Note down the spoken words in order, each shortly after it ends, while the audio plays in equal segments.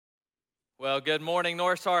Well, good morning,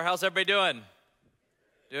 North Star. How's everybody doing?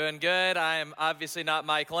 Doing good. I am obviously not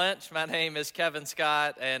Mike Lynch. My name is Kevin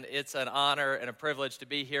Scott, and it's an honor and a privilege to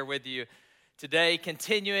be here with you today,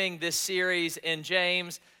 continuing this series in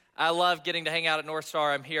James. I love getting to hang out at North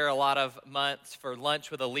Star. I'm here a lot of months for lunch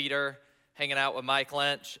with a leader, hanging out with Mike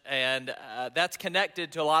Lynch, and that's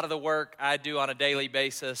connected to a lot of the work I do on a daily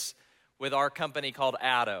basis with our company called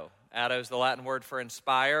Addo. Addo is the Latin word for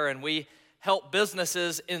inspire, and we help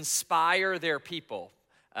businesses inspire their people.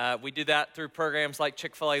 We do that through programs like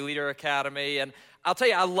Chick-fil-A Leader Academy. And I'll tell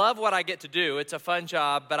you, I love what I get to do. It's a fun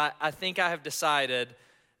job, but I think I have decided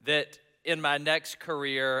that in my next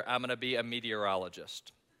career, I'm going to be a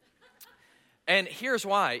meteorologist. And here's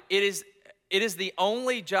why. It is the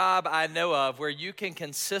only job I know of where you can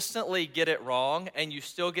consistently get it wrong and you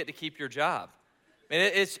still get to keep your job. I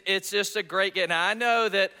mean, it's just a great get. Now, I know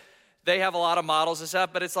that they have a lot of models and stuff,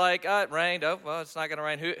 but it's like, it rained. Oh, well, it's not going to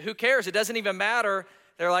rain. Who cares? It doesn't even matter.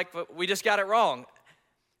 They're like, we just got it wrong.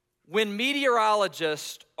 When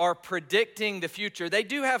meteorologists are predicting the future, they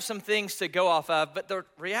do have some things to go off of, but the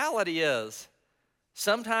reality is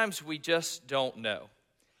sometimes we just don't know.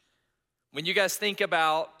 When you guys think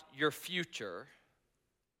about your future,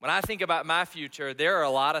 when I think about my future, there are a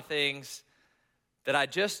lot of things that I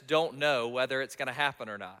just don't know whether it's going to happen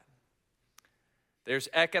or not. There's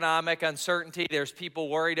economic uncertainty. There's people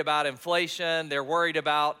worried about inflation. They're worried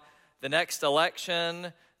about the next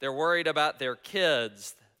election. They're worried about their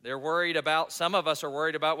kids. They're worried about, some of us are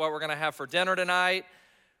worried about what we're going to have for dinner tonight.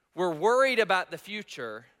 We're worried about the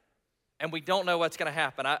future, and we don't know what's going to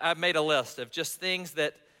happen. I've made a list of just things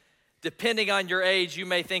that, depending on your age, you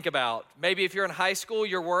may think about. Maybe if you're in high school,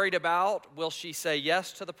 you're worried about, will she say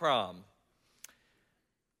yes to the prom?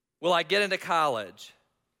 Will I get into college?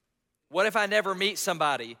 What if I never meet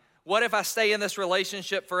somebody? What if I stay in this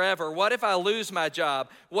relationship forever? What if I lose my job?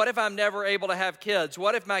 What if I'm never able to have kids?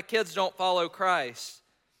 What if my kids don't follow Christ?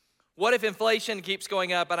 What if inflation keeps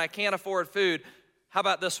going up and I can't afford food? How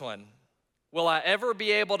about this one? Will I ever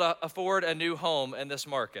be able to afford a new home in this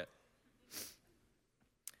market?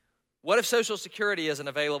 What if Social Security isn't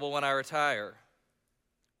available when I retire?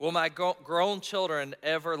 Will my grown children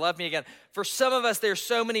ever love me again? For some of us, there's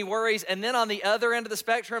so many worries. And then on the other end of the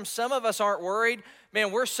spectrum, some of us aren't worried. Man,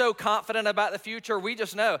 we're so confident about the future. We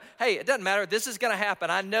just know, hey, it doesn't matter. This is going to happen.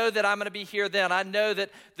 I know that I'm going to be here then. I know that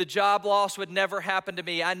the job loss would never happen to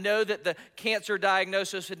me. I know that the cancer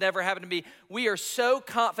diagnosis would never happen to me. We are so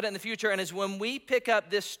confident in the future. And as when we pick up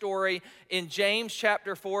this story in James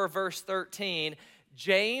chapter 4, verse 13,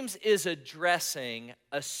 James is addressing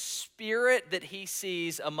a spirit that he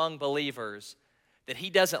sees among believers that he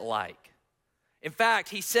doesn't like. In fact,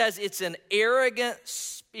 he says it's an arrogant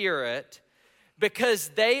spirit because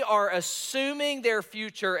they are assuming their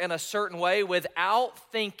future in a certain way without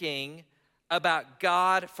thinking about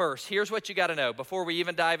God first. Here's what you got to know before we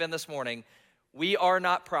even dive in this morning. We are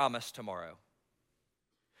not promised tomorrow.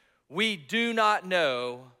 We do not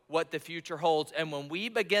know what the future holds. And when we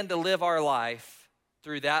begin to live our life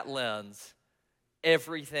through that lens,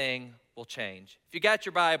 everything will change. If you got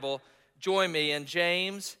your Bible, join me in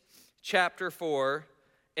James chapter 4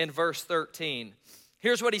 in verse 13.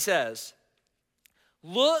 Here's what he says.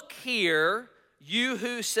 Look here, you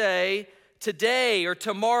who say, today or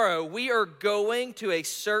tomorrow we are going to a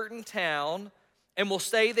certain town and we'll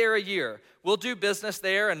stay there a year. We'll do business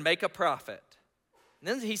there and make a profit. And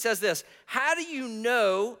then he says this, how do you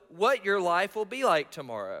know what your life will be like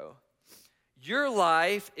tomorrow? Your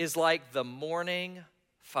life is like the morning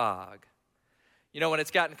fog. You know, when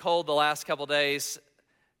it's gotten cold the last couple days,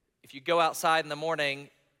 if you go outside in the morning,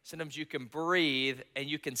 sometimes you can breathe and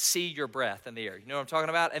you can see your breath in the air. You know what I'm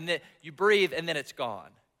talking about? And then you breathe and then it's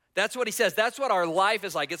gone. That's what he says. That's what our life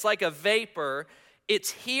is like. It's like a vapor.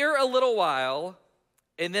 It's here a little while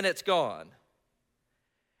and then it's gone.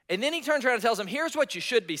 And then he turns around and tells them, here's what you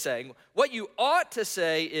should be saying. What you ought to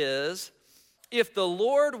say is, if the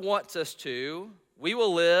Lord wants us to, we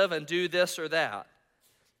will live and do this or that.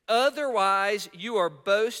 Otherwise, you are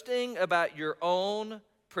boasting about your own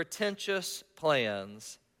pretentious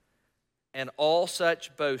plans, and all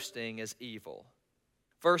such boasting is evil.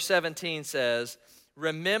 Verse 17 says,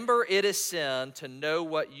 remember it is sin to know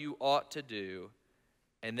what you ought to do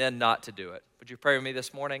and then not to do it. Would you pray with me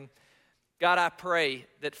this morning? God, I pray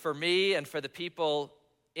that for me and for the people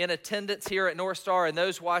in attendance here at North Star and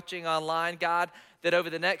those watching online, God, that over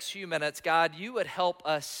the next few minutes, God, you would help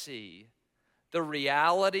us see the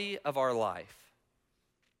reality of our life.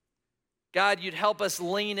 God, you'd help us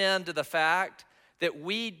lean into the fact that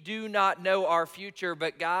we do not know our future,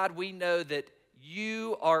 but God, we know that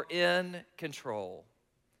you are in control.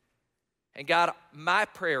 And God, my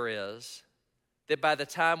prayer is that by the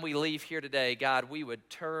time we leave here today, God, we would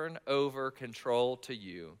turn over control to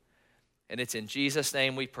you. And it's in Jesus'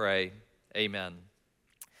 name we pray. Amen.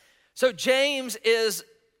 So James is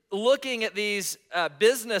looking at these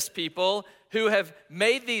business people who have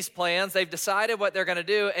made these plans. They've decided what they're going to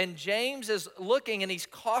do. And James is looking and he's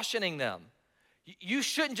cautioning them. You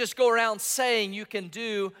shouldn't just go around saying you can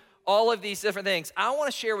do all of these different things. I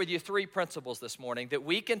want to share with you 3 principles this morning that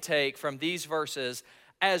we can take from these verses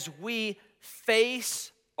as we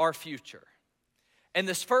face our future. And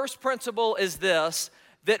this first principle is this,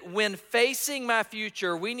 that when facing my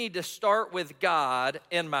future, we need to start with God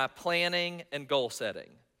in my planning and goal setting.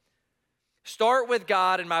 Start with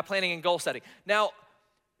God in my planning and goal setting. Now,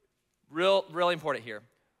 really important here.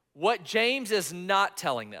 What James is not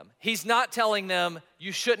telling them, he's not telling them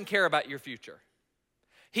you shouldn't care about your future.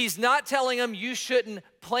 He's not telling them you shouldn't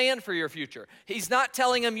plan for your future. He's not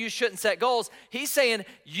telling them you shouldn't set goals. He's saying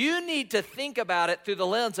you need to think about it through the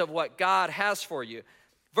lens of what God has for you.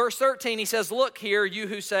 Verse 13, he says, look here, you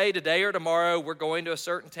who say today or tomorrow we're going to a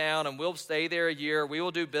certain town and we'll stay there a year, we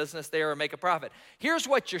will do business there and make a profit. Here's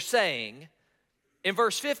what you're saying. In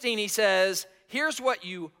verse 15, he says, here's what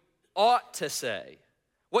you ought to say.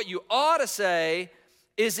 What you ought to say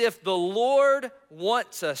is if the Lord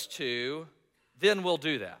wants us to, then we'll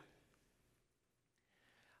do that.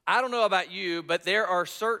 I don't know about you, but there are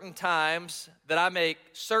certain times that I make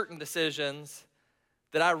certain decisions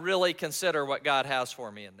that I really consider what God has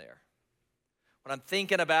for me in there. When I'm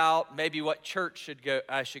thinking about maybe what church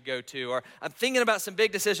I should go to, or I'm thinking about some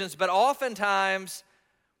big decisions, but oftentimes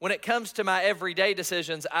when it comes to my everyday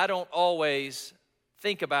decisions, I don't always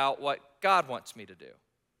think about what God wants me to do.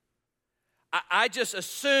 I just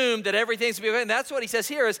assume that everything's going to be okay. And that's what he says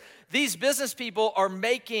here is these business people are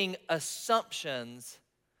making assumptions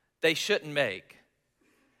they shouldn't make.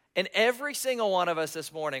 And every single one of us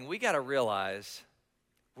this morning, we got to realize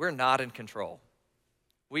we're not in control.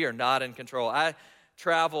 We are not in control. I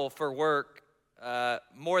travel for work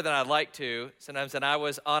more than I'd like to sometimes. And I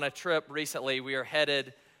was on a trip recently. We are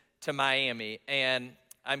headed to Miami. And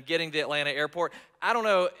I'm getting to the Atlanta airport. I don't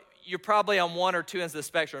know. You're probably on one or two ends of the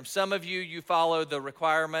spectrum. Some of you follow the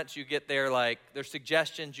requirements. You get there there's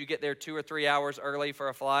suggestions. You get there 2 or 3 hours early for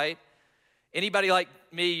a flight. Anybody like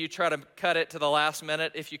me, you try to cut it to the last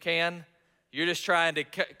minute if you can. You're just trying to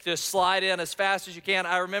just slide in as fast as you can.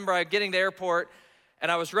 I remember getting to the airport,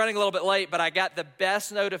 and I was running a little bit late, but I got the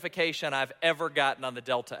best notification I've ever gotten on the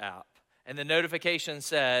Delta app. And the notification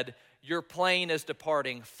said, your plane is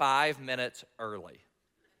departing 5 minutes early.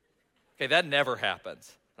 Okay, that never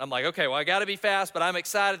happens. I'm like, okay, well, I got to be fast, but I'm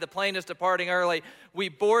excited. The plane is departing early. We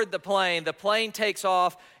board the plane. The plane takes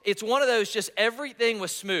off. It's one of those just everything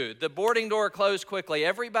was smooth. The boarding door closed quickly.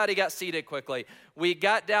 Everybody got seated quickly. We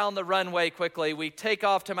got down the runway quickly. We take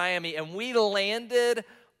off to Miami, and we landed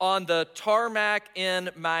on the tarmac in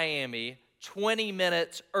Miami 20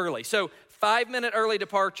 minutes early. So 5-minute early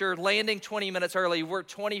departure, landing 20 minutes early. We're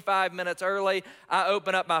 25 minutes early. I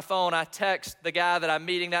open up my phone. I text the guy that I'm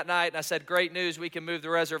meeting that night, and I said, great news, we can move the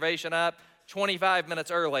reservation up. 25 minutes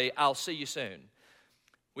early, I'll see you soon.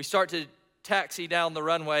 We start to taxi down the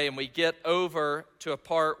runway, and we get over to a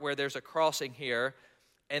part where there's a crossing here,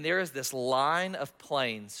 and there is this line of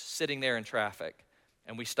planes sitting there in traffic,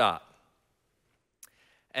 and we stop.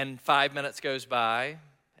 And 5 minutes goes by,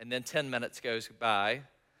 and then 10 minutes goes by.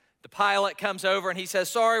 The pilot comes over and he says,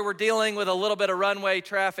 sorry, we're dealing with a little bit of runway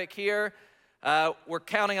traffic here. We're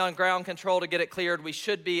counting on ground control to get it cleared. We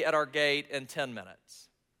should be at our gate in 10 minutes.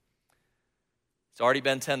 It's already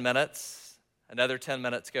been 10 minutes. Another 10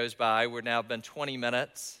 minutes goes by. We're now been 20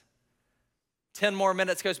 minutes. 10 more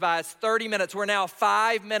minutes goes by. It's 30 minutes. We're now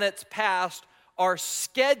 5 minutes past our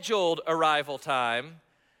scheduled arrival time.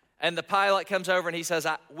 And the pilot comes over and he says,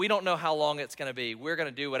 we don't know how long it's going to be. We're going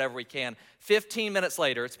to do whatever we can. 15 minutes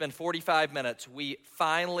later, it's been 45 minutes, we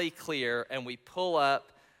finally clear and we pull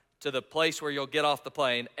up to the place where you'll get off the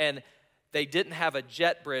plane. And they didn't have a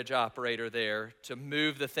jet bridge operator there to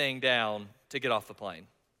move the thing down to get off the plane.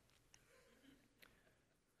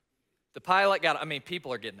 The pilot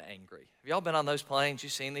people are getting angry. Have y'all been on those planes?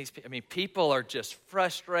 You've seen these? People are just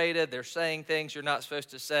frustrated. They're saying things you're not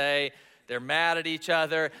supposed to say. They're mad at each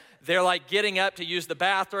other. They're like getting up to use the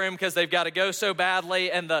bathroom because they've got to go so badly.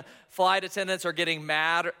 And the flight attendants are getting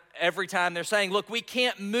mad every time they're saying, look, we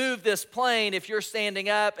can't move this plane if you're standing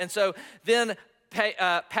up. And so then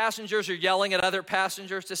passengers are yelling at other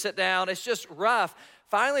passengers to sit down. It's just rough.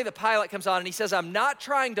 Finally, the pilot comes on and he says, I'm not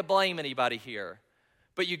trying to blame anybody here,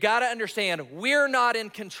 but you got to understand, we're not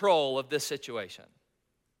in control of this situation.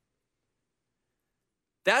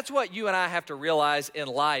 That's what you and I have to realize in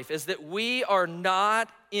life, is that we are not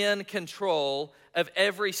in control of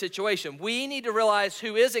every situation. We need to realize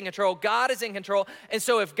who is in control. God is in control. And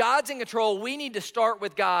so if God's in control, we need to start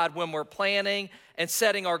with God when we're planning and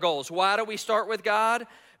setting our goals. Why do we start with God?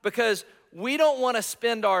 Because we don't want to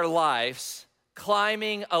spend our lives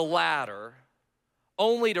climbing a ladder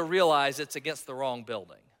only to realize it's against the wrong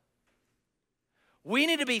building. We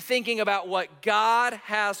need to be thinking about what God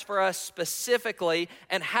has for us specifically,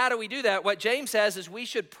 and how do we do that? What James says is we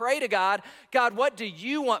should pray to God, God, what do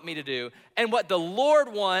you want me to do? And what the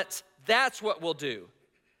Lord wants, that's what we'll do.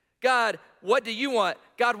 God, what do you want?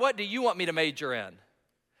 God, what do you want me to major in?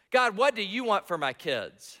 God, what do you want for my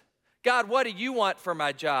kids? God, what do you want for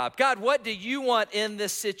my job? God, what do you want in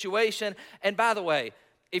this situation? And by the way,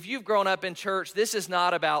 if you've grown up in church, this is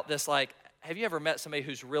not about this, like, have you ever met somebody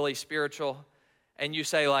who's really spiritual? And you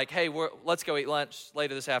say, like, hey, let's go eat lunch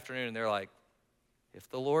later this afternoon. And they're like, if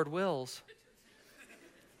the Lord wills.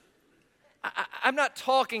 I'm not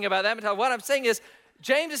talking about that. What I'm saying is,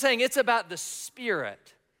 James is saying it's about the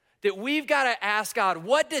Spirit. That we've got to ask God,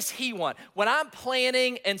 what does He want? When I'm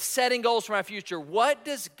planning and setting goals for my future, what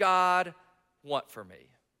does God want for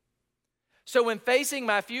me? So when facing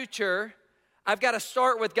my future, I've got to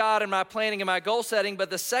start with God in my planning and my goal setting,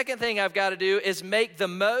 but the second thing I've got to do is make the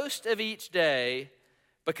most of each day,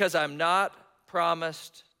 because I'm not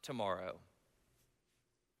promised tomorrow.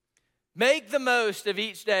 Make the most of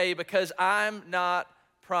each day because I'm not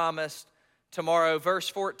promised tomorrow. Verse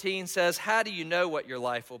 14 says, how do you know what your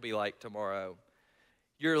life will be like tomorrow?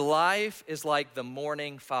 Your life is like the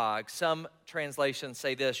morning fog. Some translations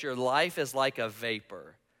say this, your life is like a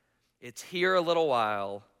vapor. It's here a little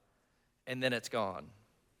while, and then it's gone.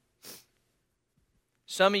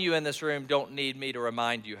 Some of you in this room don't need me to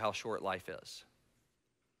remind you how short life is.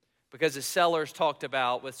 Because as Sellers talked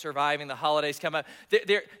about with surviving the holidays come up,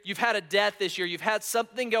 you've had a death this year, you've had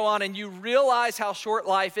something go on, and you realize how short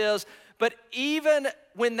life is. But even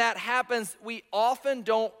when that happens, we often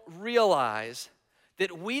don't realize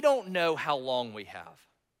that we don't know how long we have.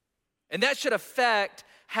 And that should affect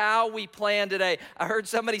how we plan today. I heard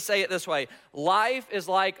somebody say it this way, life is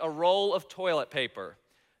like a roll of toilet paper.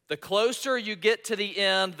 The closer you get to the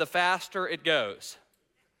end, the faster it goes.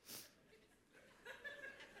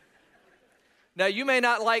 Now, you may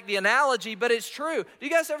not like the analogy, but it's true. Do you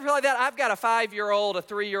guys ever feel like that? I've got a 5-year-old, a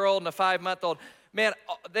 3-year-old, and a 5-month-old. Man,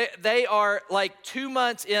 they are like 2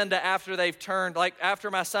 months into after they've turned, like after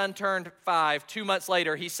my son turned 5, 2 months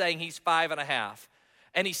later, he's saying he's 5.5.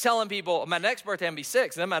 And he's telling people, my next birthday I'm going to be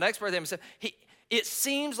 6, and then my next birthday I'm going to be 7. It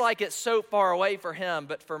seems like it's so far away for him,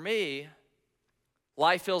 but for me,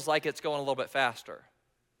 life feels like it's going a little bit faster.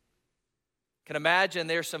 Can imagine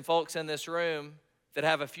there's some folks in this room that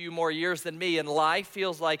have a few more years than me, and life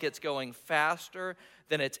feels like it's going faster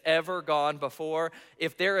than it's ever gone before.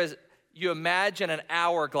 If there is, you imagine an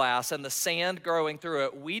hourglass and the sand growing through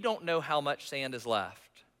it, we don't know how much sand is left.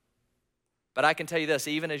 But I can tell you this,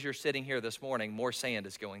 even as you're sitting here this morning, more sand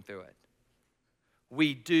is going through it.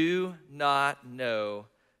 We do not know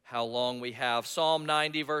how long we have. Psalm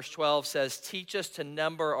 90 verse 12 says, teach us to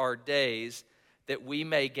number our days that we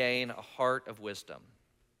may gain a heart of wisdom.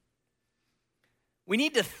 We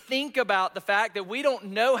need to think about the fact that we don't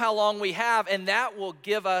know how long we have, and that will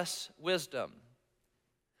give us wisdom.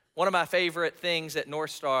 One of my favorite things at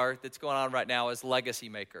North Star that's going on right now is Legacy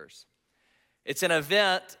Makers. It's an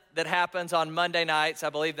event that happens on Monday nights.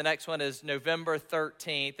 I believe the next one is November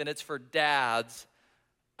 13th, and it's for dads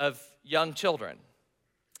of young children.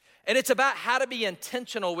 And it's about how to be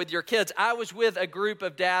intentional with your kids. I was with a group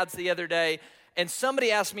of dads the other day, and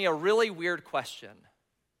somebody asked me a really weird question.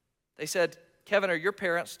 They said, Kevin, are your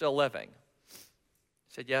parents still living? I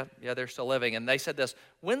said, yeah, they're still living. And they said this,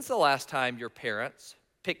 when's the last time your parents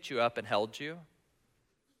picked you up and held you?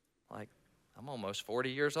 Like, I'm almost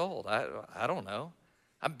 40 years old. I don't know.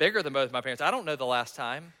 I'm bigger than both my parents. I don't know the last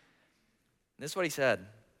time. And this is what he said.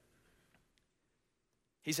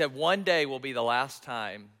 He said, one day will be the last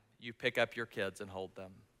time you pick up your kids and hold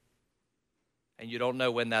them. And you don't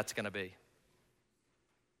know when that's going to be.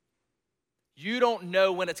 You don't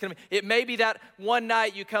know when it's going to be. It may be that one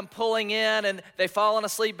night you come pulling in and they've fallen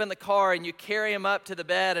asleep in the car and you carry them up to the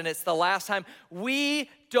bed and it's the last time. We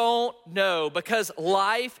don't know because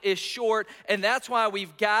life is short, and that's why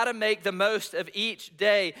we've got to make the most of each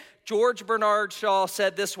day. George Bernard Shaw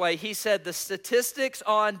said this way. He said, the statistics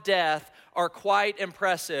on death are quite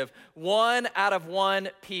impressive. 1 out of 1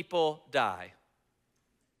 people die.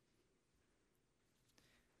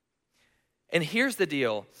 And here's the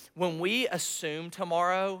deal. When we assume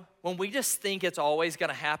tomorrow, when we just think it's always going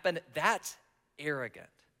to happen, that's arrogant.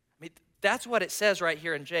 I mean, That's what it says right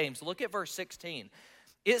here in James. Look at verse 16.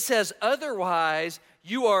 It says, otherwise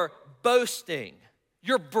you are boasting.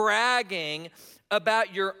 You're bragging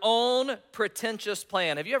about your own pretentious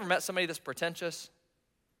plan. Have you ever met somebody that's pretentious?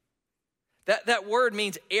 That word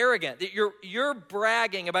means arrogant. That you're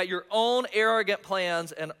bragging about your own arrogant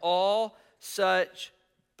plans, and all such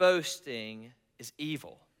boasting is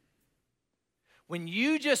evil. When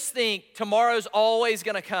you just think tomorrow's always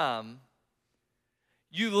going to come,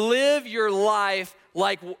 you live your life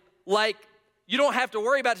like you don't have to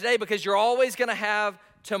worry about today because you're always going to have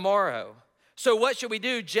tomorrow. So what should we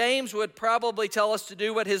do? James would probably tell us to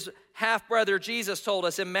do what his half-brother Jesus told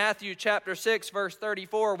us in Matthew chapter 6, verse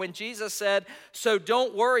 34, when Jesus said, so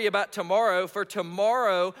don't worry about tomorrow, for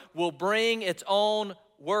tomorrow will bring its own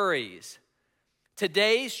worries.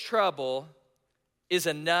 Today's trouble is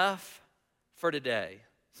enough for today.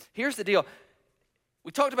 Here's the deal.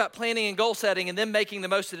 We talked about planning and goal setting and then making the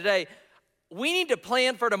most of today. We need to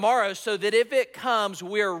plan for tomorrow so that if it comes,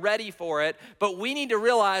 we're ready for it. But we need to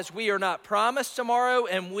realize we are not promised tomorrow,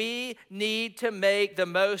 and we need to make the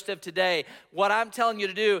most of today. What I'm telling you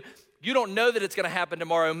to do, you don't know that it's going to happen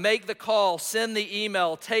tomorrow. Make the call, send the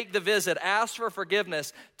email, take the visit, ask for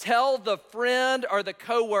forgiveness, tell the friend or the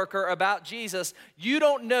coworker about Jesus. You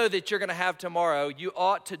don't know that you're going to have tomorrow. You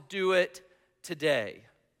ought to do it today.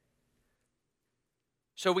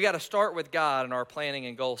 So we got to start with God in our planning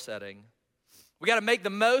and goal setting. We got to make the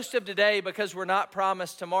most of today because we're not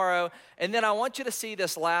promised tomorrow. And then I want you to see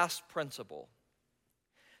this last principle,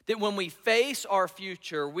 that when we face our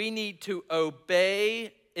future, we need to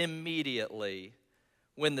obey immediately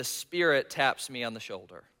when the Spirit taps me on the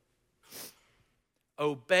shoulder.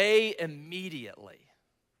 Obey immediately.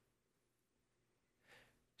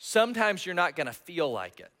 Sometimes you're not going to feel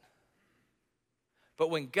like it. But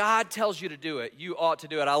when God tells you to do it, you ought to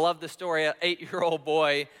do it. I love the story. An 8-year-old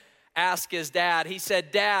boy asked his dad, he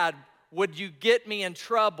said, Dad, would you get me in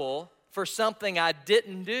trouble for something I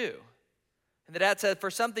didn't do? And the dad said, for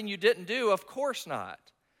something you didn't do, of course not.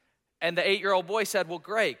 And the 8-year-old boy said, well,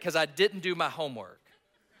 great, because I didn't do my homework.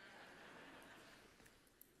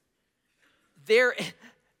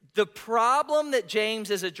 The problem that James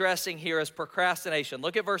is addressing here is procrastination.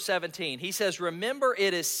 Look at verse 17. He says, remember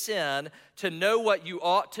it is sin to know what you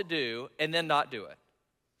ought to do and then not do it.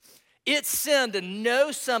 It's sin to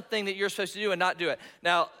know something that you're supposed to do and not do it.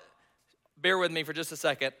 Now, bear with me for just a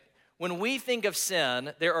second. When we think of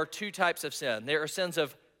sin, there are two types of sin. There are sins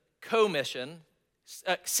of commission,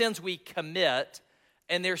 sins we commit,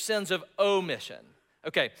 and there are sins of omission.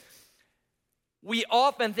 Okay, we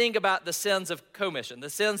often think about the sins of commission, the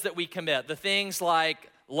sins that we commit, the things like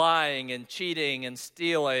lying and cheating and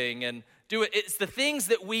stealing and it's the things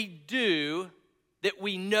that we do that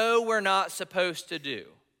we know we're not supposed to do.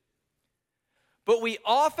 But we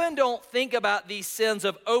often don't think about these sins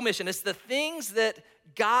of omission. It's the things that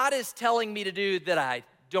God is telling me to do that I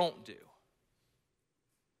don't do.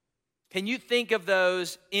 Can you think of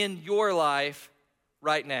those in your life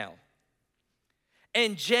right now?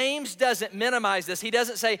 And James doesn't minimize this. He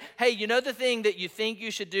doesn't say, hey, you know the thing that you think you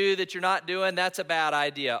should do that you're not doing, that's a bad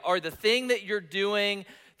idea. Or the thing that you're doing,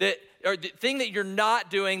 or the thing that you're not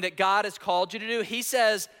doing that God has called you to do. He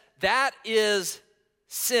says, that is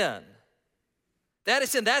sin. That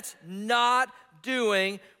is sin. That's not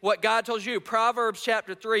doing what God told you. Proverbs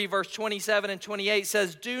chapter 3, verse 27 and 28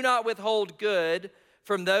 says, do not withhold good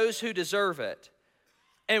from those who deserve it.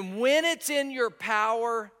 And when it's in your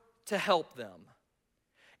power to help them.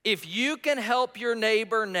 If you can help your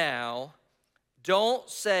neighbor now, don't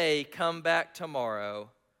say, come back tomorrow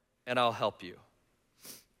and I'll help you.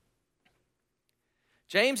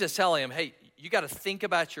 James is telling him, hey, you got to think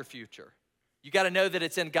about your future. You got to know that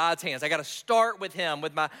it's in God's hands. I got to start with him,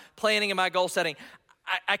 with my planning and my goal setting.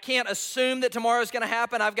 I can't assume that tomorrow's going to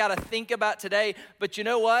happen. I've got to think about today. But you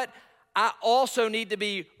know what? I also need to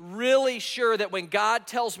be really sure that when God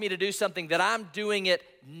tells me to do something, that I'm doing it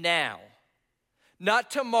now.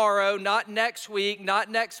 Not tomorrow, not next week,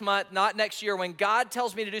 not next month, not next year. When God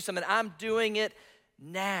tells me to do something, I'm doing it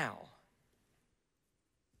now.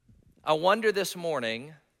 I wonder this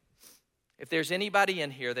morning if there's anybody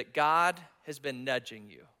in here that God has been nudging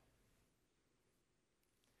you.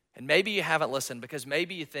 And maybe you haven't listened because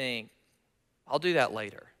maybe you think, I'll do that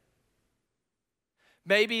later.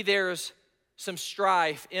 Maybe there's some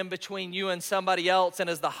strife in between you and somebody else, and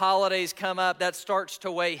as the holidays come up, that starts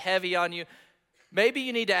to weigh heavy on you. Maybe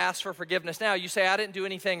you need to ask for forgiveness now. You say, I didn't do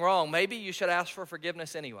anything wrong. Maybe you should ask for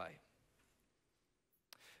forgiveness anyway.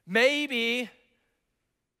 Maybe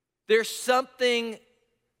there's something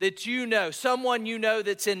that you know, someone you know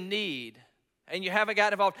that's in need, and you haven't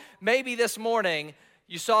gotten involved. Maybe this morning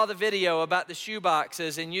You saw the video about the shoe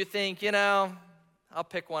boxes and you think, I'll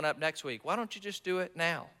pick one up next week. Why don't you just do it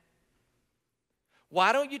now?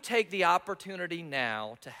 Why don't you take the opportunity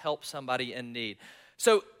now to help somebody in need?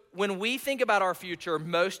 So when we think about our future,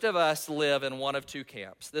 most of us live in one of two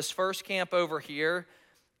camps. This first camp over here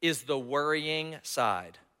is the worrying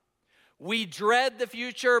side. We dread the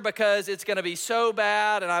future because it's going to be so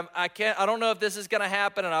bad, and I don't know if this is going to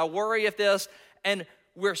happen, and I worry if this, and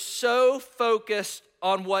we're so focused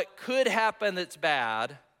on what could happen that's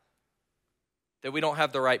bad that we don't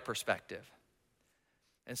have the right perspective.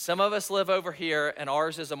 And some of us live over here, and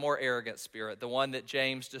ours is a more arrogant spirit, the one that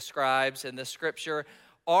James describes in this scripture.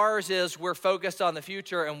 Ours is we're focused on the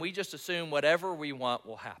future, and we just assume whatever we want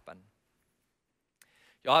will happen.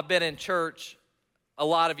 Y'all, I've been in church a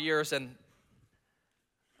lot of years, and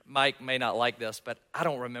Mike may not like this, but I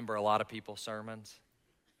don't remember a lot of people's sermons.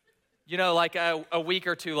 Like a week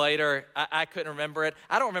or two later, I couldn't remember it.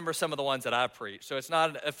 I don't remember some of the ones that I preached, so it's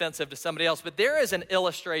not offensive to somebody else. But there is an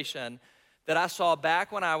illustration that I saw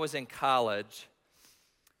back when I was in college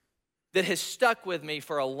that has stuck with me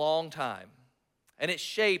for a long time, and it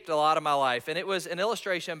shaped a lot of my life. And it was an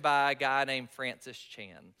illustration by a guy named Francis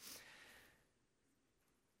Chan.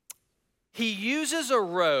 He uses a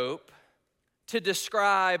rope to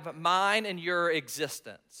describe mine and your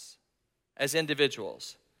existence as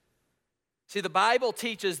individuals. See, the Bible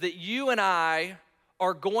teaches that you and I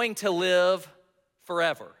are going to live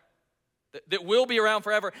forever, that we'll be around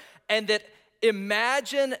forever, and that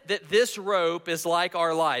imagine that this rope is like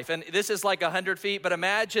our life. And this is like 100 feet, but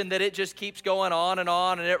imagine that it just keeps going on,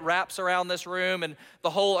 and it wraps around this room and the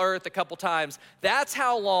whole earth a couple times. That's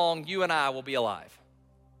how long you and I will be alive.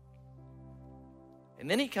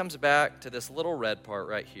 And then he comes back to this little red part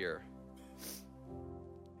right here.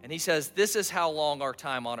 And he says, this is how long our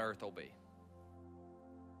time on earth will be.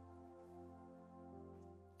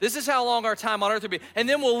 This is how long our time on earth will be. And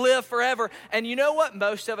then we'll live forever. And you know what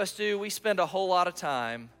most of us do? We spend a whole lot of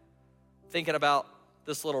time thinking about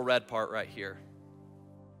this little red part right here.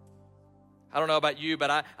 I don't know about you,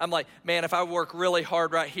 but I'm like, man, if I work really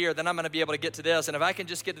hard right here, then I'm going to be able to get to this. And if I can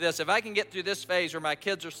just get to this, if I can get through this phase where my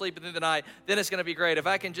kids are sleeping through the night, then it's going to be great. If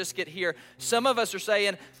I can just get here. Some of us are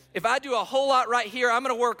saying, if I do a whole lot right here, I'm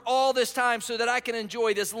going to work all this time so that I can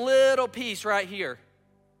enjoy this little piece right here.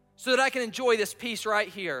 So that I can enjoy this piece right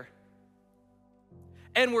here.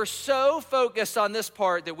 And we're so focused on this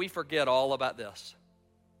part that we forget all about this.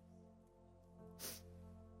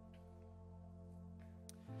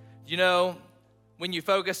 When you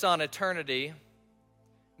focus on eternity,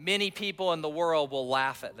 many people in the world will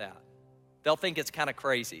laugh at that. They'll think it's kind of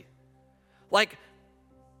crazy. Like,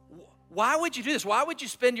 why would you do this? Why would you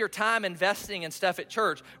spend your time investing in stuff at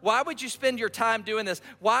church? Why would you spend your time doing this?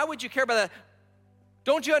 Why would you care about that?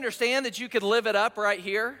 Don't you understand that you could live it up right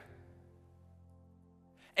here?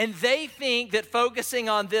 And they think that focusing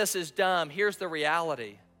on this is dumb. Here's the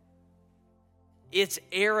reality. It's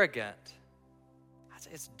arrogant.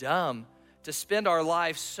 It's dumb to spend our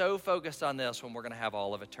life so focused on this when we're going to have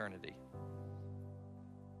all of eternity.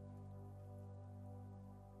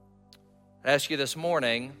 I ask you this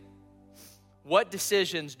morning, what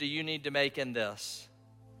decisions do you need to make in this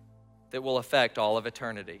that will affect all of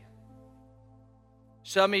eternity?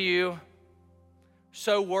 Some of you are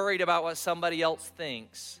so worried about what somebody else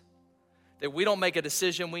thinks that we don't make a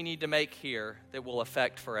decision we need to make here that will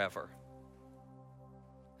affect forever.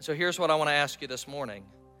 So here's what I want to ask you this morning.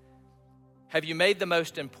 Have you made the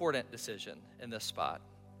most important decision in this spot?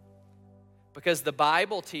 Because the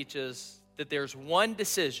Bible teaches that there's one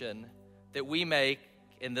decision that we make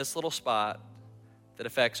in this little spot that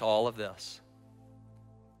affects all of this.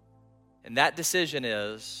 And that decision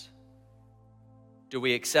is, do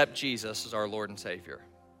we accept Jesus as our Lord and Savior?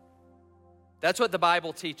 That's what the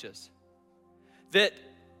Bible teaches. That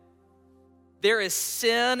there is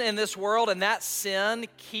sin in this world, and that sin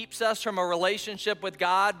keeps us from a relationship with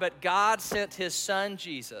God, but God sent His Son,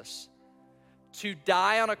 Jesus, to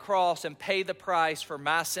die on a cross and pay the price for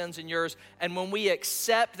my sins and yours. And when we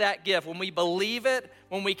accept that gift, when we believe it,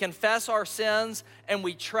 when we confess our sins, and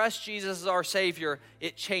we trust Jesus as our Savior,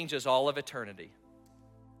 it changes all of eternity.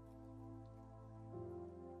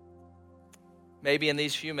 Maybe in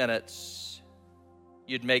these few minutes,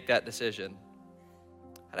 you'd make that decision.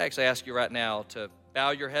 I'd actually ask you right now to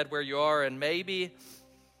bow your head where you are, and maybe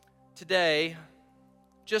today,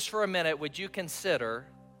 just for a minute, would you consider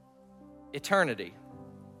eternity?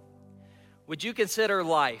 Would you consider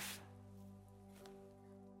life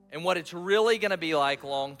and what it's really going to be like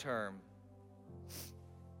long term?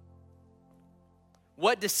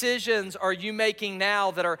 What decisions are you making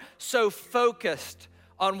now that are so focused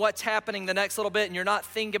on what's happening the next little bit and you're not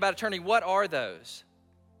thinking about eternity, what are those?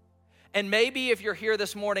 And maybe if you're here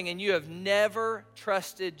this morning and you have never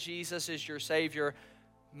trusted Jesus as your Savior,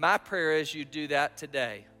 my prayer is you do that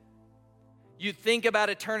today. You think about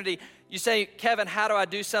eternity. You say, Kevin, how do I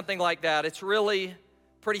do something like that? It's really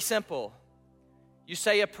pretty simple. You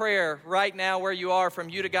say a prayer right now where you are from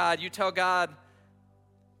you to God. You tell God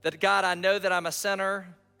that, God, I know that I'm a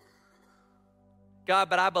sinner. God,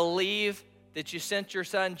 but I believe that you sent your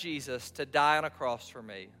son Jesus to die on a cross for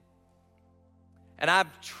me. And I'm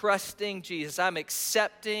trusting Jesus. I'm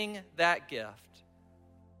accepting that gift.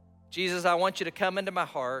 Jesus, I want you to come into my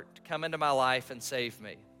heart, come into my life and save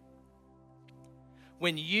me.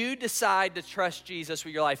 When you decide to trust Jesus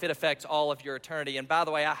with your life, it affects all of your eternity. And by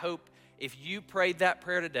the way, I hope if you prayed that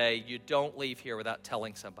prayer today, you don't leave here without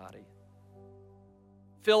telling somebody.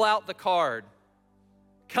 Fill out the card.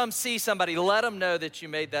 Come see somebody. Let them know that you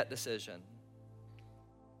made that decision.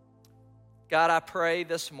 God, I pray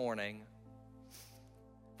this morning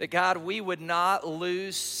that, God, we would not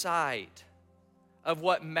lose sight of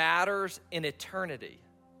what matters in eternity.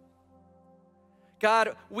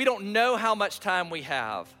 God, we don't know how much time we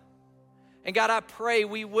have. And God, I pray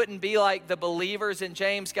we wouldn't be like the believers in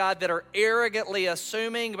James, God, that are arrogantly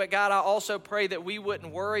assuming. But God, I also pray that we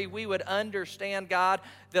wouldn't worry. We would understand, God,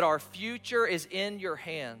 that our future is in your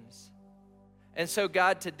hands. And so,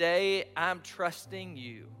 God, today I'm trusting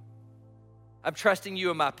you. I'm trusting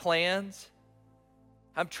you in my plans.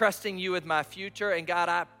 I'm trusting you with my future. And God,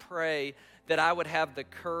 I pray that I would have the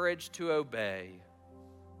courage to obey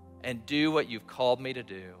and do what you've called me to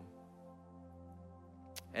do.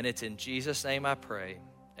 And it's in Jesus' name I pray.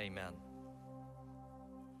 Amen.